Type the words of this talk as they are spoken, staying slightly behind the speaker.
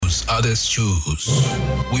shoes, others choose.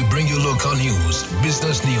 We bring you local news,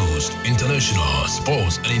 business news, international,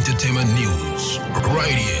 sports, and entertainment news.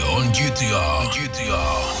 Right here on GTR.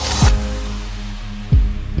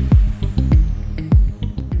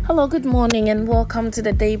 Hello, good morning, and welcome to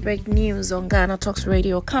the Daybreak News on Ghana Talks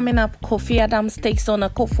Radio. Coming up, Kofi Adams takes on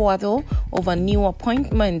Akufo-Addo over new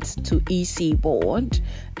appointment to EC board,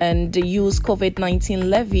 and use COVID-19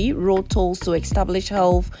 levy road tolls to establish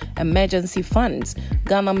health emergency funds.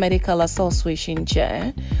 Ghana Medical Association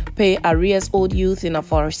chair pay arrears owed youth in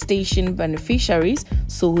afforestation beneficiaries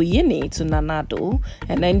Suhuyini to Nanado,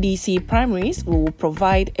 and NDC primaries will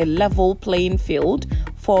provide a level playing field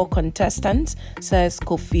for contestants, says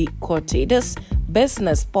Kofi Korte. This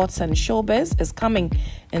business, sports and showbiz is coming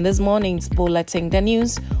in this morning's bulletin. The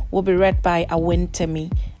news will be read by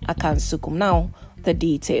Awentemi Akansukum. Now, the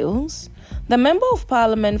details. The Member of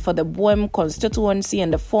Parliament for the Boem constituency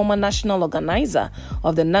and the former national organizer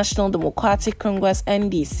of the National Democratic Congress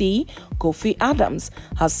NDC, Kofi Adams,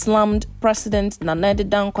 has slammed President Nana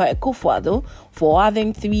Dankwa Akufo-Addo for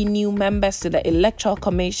adding 3 new members to the Electoral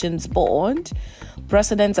Commission's board.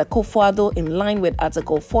 President Akufo-Addo, in line with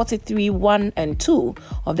Article 43(1) and 2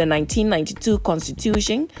 of the 1992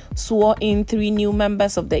 Constitution, swore in 3 new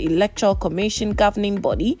members of the Electoral Commission governing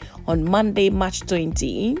body on Monday, March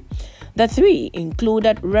 20. The 3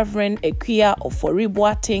 included Reverend Ekia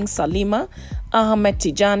Oforiboateng Salima, Ahmed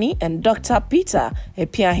Tijani, and Dr. Peter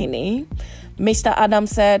Epiahene. Mr.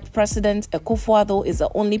 Adams said President Akufo-Addo is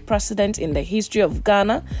the only president in the history of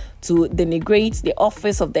Ghana to denigrate the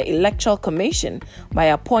office of the Electoral Commission by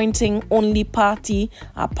appointing only party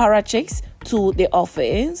apparatchiks to the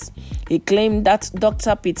office. He claimed that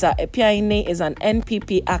Dr. Peter Epiahene is an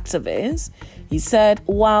NPP activist. He said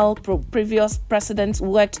while previous presidents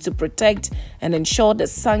worked to protect and ensure the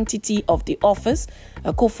sanctity of the office,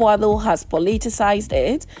 Akufo-Addo has politicized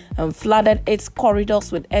it and flooded its corridors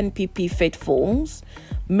with NPP faithfuls.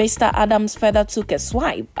 Mr. Adams further took a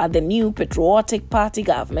swipe at the new patriotic party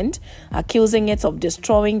government, accusing it of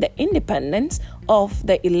destroying the independence of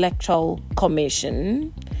the Electoral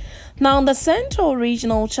Commission. Now, the Central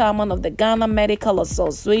Regional Chairman of the Ghana Medical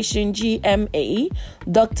Association, GMA,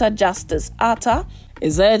 Dr. Justice Atta,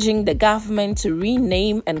 is urging the government to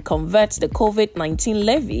rename and convert the COVID-19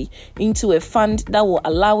 levy into a fund that will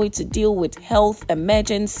allow it to deal with health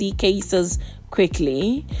emergency cases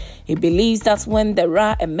quickly. He believes that when there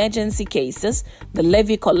are emergency cases, the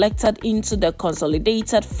levy collected into the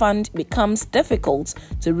consolidated fund becomes difficult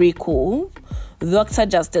to recoup. Dr.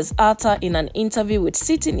 Justice Atta, in an interview with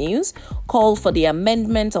City News, called for the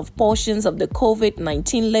amendment of portions of the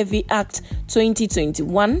COVID-19 Levy Act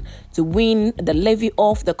 2021 to wean the levy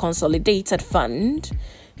off the consolidated fund.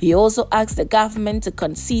 He also asked the government to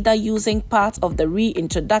consider using part of the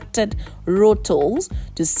reintroduced road tolls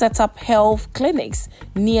to set up health clinics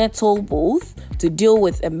near toll booths to deal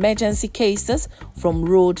with emergency cases from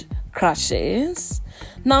road crashes.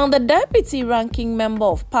 Now, the Deputy Ranking Member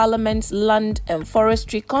of Parliament's Land and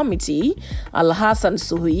Forestry Committee, Alhassan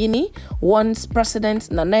Suhuyini, wants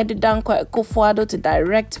President Nana Dankwa Akufo-Addo to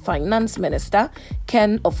direct Finance Minister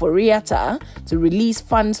Ken Ofori-Atta to release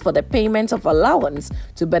funds for the payment of allowance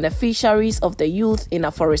to beneficiaries of the Youth in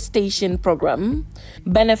Afforestation Program.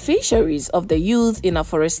 Beneficiaries of the Youth in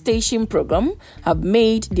Afforestation Program have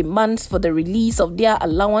made demands for the release of their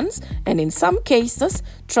allowance and in some cases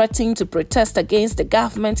threatening to protest against the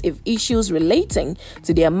government if issues relating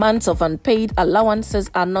to the amount of unpaid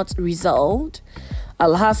allowances are not resolved.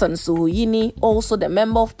 Alhassan Suhuyini, also the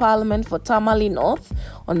Member of Parliament for Tamale North,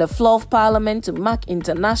 on the floor of Parliament to mark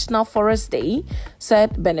International Forest Day,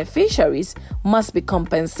 said beneficiaries must be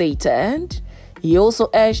compensated. He also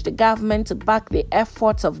urged the government to back the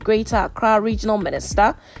efforts of Greater Accra Regional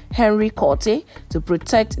Minister Henry Korte to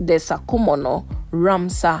protect the Sakumono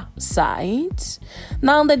Ramsar site.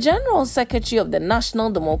 Now, the General Secretary of the National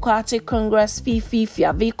Democratic Congress, Fifi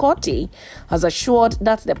Fiavi-Korte, has assured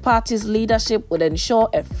that the party's leadership would ensure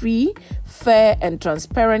a free, fair and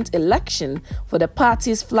transparent election for the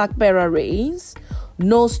party's flag-bearer race.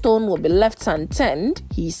 No stone will be left unturned,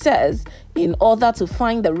 he says, in order to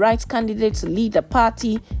find the right candidate to lead the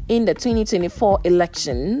party in the 2024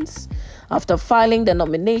 elections. After filing the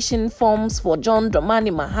nomination forms for John Dramani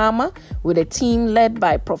Mahama with a team led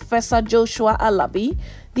by Professor Joshua Alabi,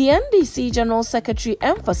 the NDC General Secretary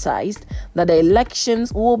emphasized that the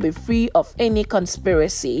elections will be free of any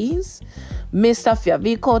conspiracies. Mr.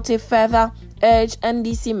 Fiavi-Korte further urged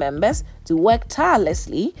NDC members to work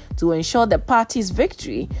tirelessly to ensure the party's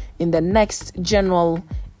victory in the next general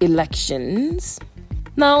elections.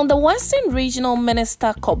 Now, the Western Regional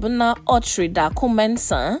Minister Kobuna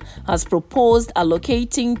Otri-Daku-Mensah has proposed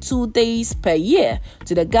allocating 2 days per year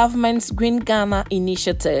to the government's Green Ghana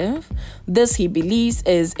initiative. This, he believes,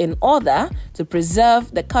 is in order to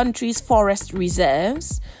preserve the country's forest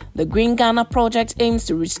reserves. The Green Ghana project aims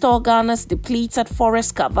to restore Ghana's depleted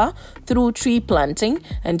forest cover through tree planting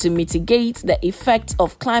and to mitigate the effects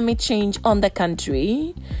of climate change on the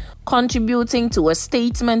country. Contributing to a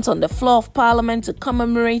statement on the floor of Parliament to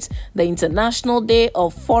commemorate the International Day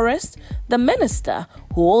of Forest, the minister,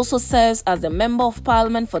 who also serves as the Member of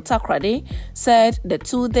Parliament for Takoradi, said the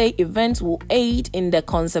 2-day event will aid in the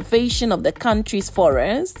conservation of the country's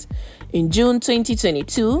forests. In June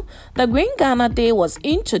 2022, the Green Ghana Day was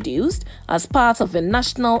introduced as part of a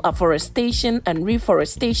national afforestation and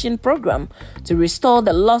reforestation program to restore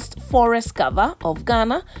the lost forest cover of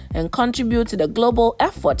Ghana and contribute to the global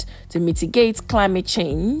effort to mitigate climate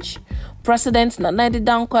change. President Nana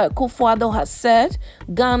Dankwa Akufo-Addo has said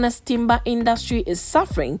Ghana's timber industry is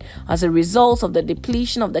suffering as a result of the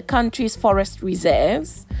depletion of the country's forest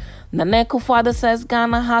reserves. Nana Akufo-Addo says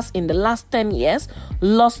Ghana has in the last 10 years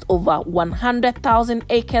lost over 100,000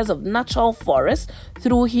 acres of natural forest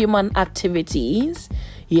through human activities.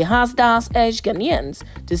 He has thus urged Ghanaians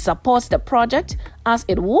to support the project as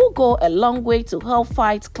it will go a long way to help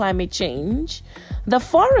fight climate change. The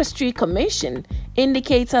Forestry Commission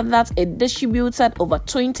indicated that it distributed over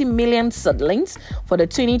 20 million seedlings for the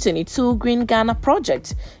 2022 Green Ghana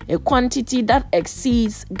project, a quantity that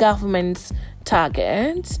exceeds government's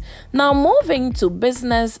target. Now moving to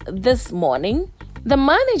business this morning, the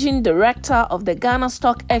managing director of the Ghana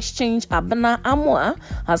Stock Exchange, Abena Amwa,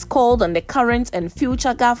 has called on the current and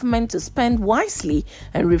future government to spend wisely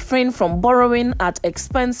and refrain from borrowing at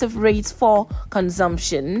expensive rates for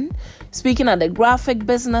consumption. Speaking at the Graphic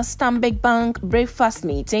Business Stanbic Bank breakfast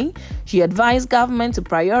meeting, she advised government to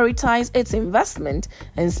prioritize its investment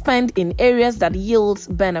and spend in areas that yields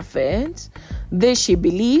benefit. This, she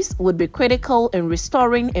believes, would be critical in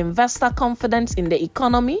restoring investor confidence in the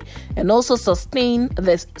economy and also sustain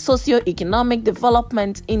the socio-economic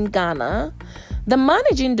development in Ghana. The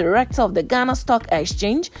managing director of the Ghana Stock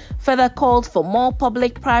Exchange further called for more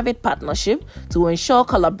public-private partnership to ensure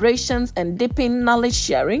collaborations and deepen knowledge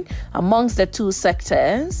sharing amongst the two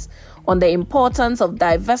sectors. On the importance of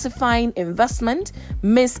diversifying investment,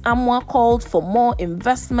 Ms. Amwa called for more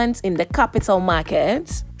investment in the capital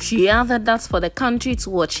markets. She added that for the country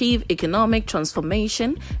to achieve economic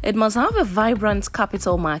transformation, it must have a vibrant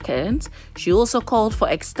capital market. She also called for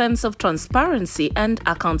extensive transparency and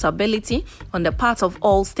accountability on the part of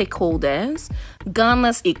all stakeholders.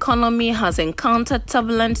 Ghana's economy has encountered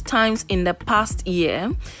turbulent times in the past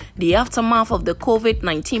year. The aftermath of the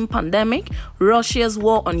COVID-19 pandemic, Russia's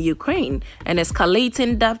war on Ukraine, and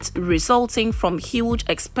escalating debt resulting from huge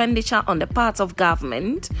expenditure on the part of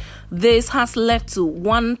government. This has led to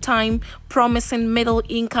one-time promising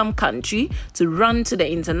middle-income country to run to the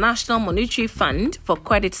International Monetary Fund for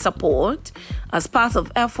credit support. As part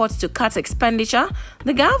of efforts to cut expenditure,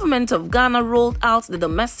 the government of Ghana rolled out the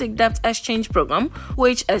Domestic Debt Exchange Program,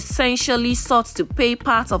 which essentially sought to pay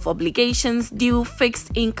part of obligations due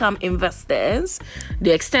fixed-income investors.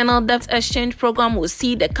 The External Debt Exchange Program will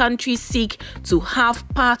see the country seek to have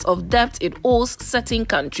part of debt it owes certain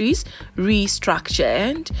countries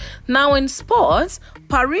restructured. Now in sports,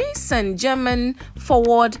 Paris Saint-Germain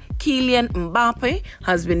forward Kylian Mbappe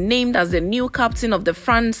has been named as the new captain of the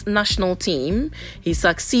France national team. He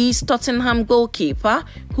succeeds Tottenham goalkeeper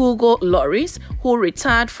Hugo Lloris, who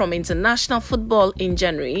retired from international football in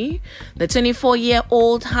January. The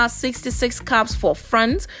 24-year-old has 66 caps for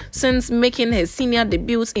France since making his senior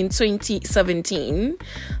debut in 2017.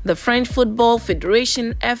 The French Football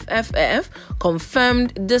Federation FFF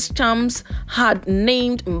confirmed Deschamps had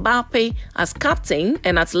named Mbappe as captain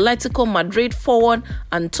and Atletico Madrid forward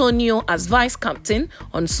Antonio as vice-captain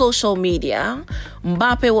on social media.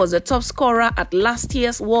 Mbappe was the top scorer at last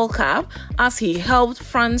year's World Cup as he helped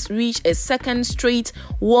France reach a second straight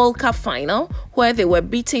World Cup final where they were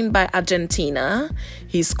beaten by Argentina.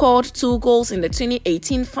 He scored 2 goals in the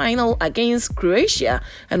 2018 final against Croatia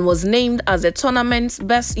and was named as the tournament's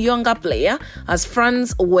best younger player as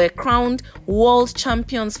France were crowned world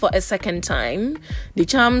champions for a second time. The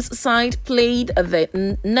champs side played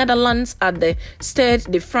the Netherlands at the Stade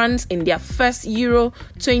de France in their first Euro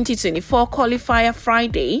 2024 qualifier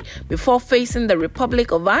Friday before facing the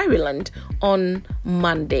Republic of Ireland on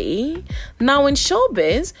Monday. Now in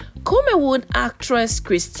showbiz, Kumewood actress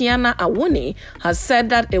Christiana Awuni has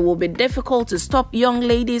said that it will be difficult to stop young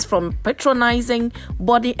ladies from patronizing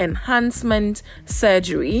body enhancement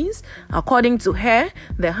surgeries. According to her,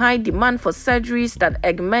 the high demand for surgeries that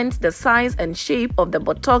augment the size and shape of the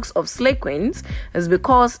buttocks of slay queens is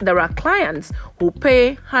because there are clients who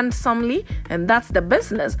pay handsomely, and that's the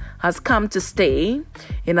business has come to stay.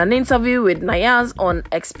 In an interview with Nayaz on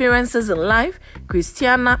Experiences in Life,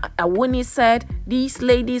 Christiana Awuni said these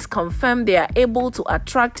ladies confirm they are able to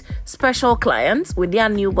attract special clients with their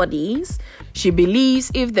new bodies. She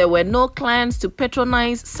believes if there were no clients to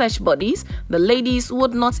patronize such bodies, the ladies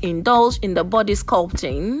would not indulge in the body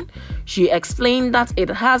sculpting. She explained that it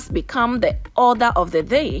has become the order of the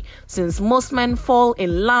day since most men fall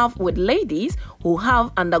in love with ladies who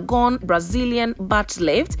have undergone Brazilian butt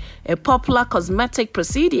lift, a popular cosmetic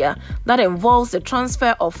procedure that involves the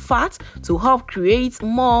transfer of fat to help create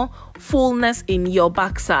more fullness in your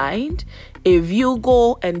backside. If you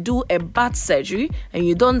go and do a butt surgery and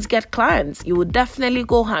you don't get clients, you will definitely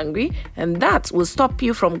go hungry, and that will stop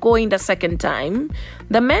you from going the second time.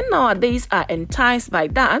 The men nowadays are enticed by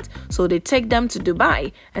that, so they take them to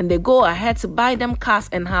Dubai and they go ahead to buy them cars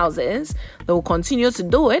and houses. They will continue to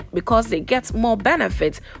do it because they get more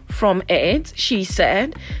benefits from it, she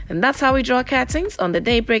said. And that's how we draw curtains on the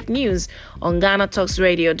Daybreak News on Ghana Talks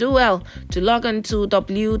Radio. Do well to log on to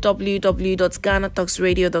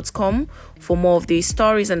www.GhanaTalksRadio.com for more of these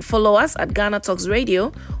stories, and follow us at Ghana Talks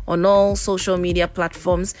Radio on all social media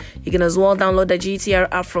platforms. You can as well download the GTR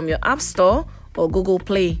app from your App Store or Google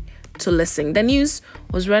Play to listen. The news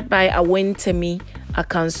was read by Awentemi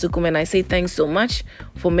Akansukum, and I say thanks so much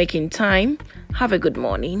for making time. Have a good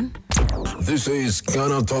morning. This is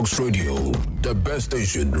Ghana Talks Radio, the best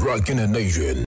station rocking the nation.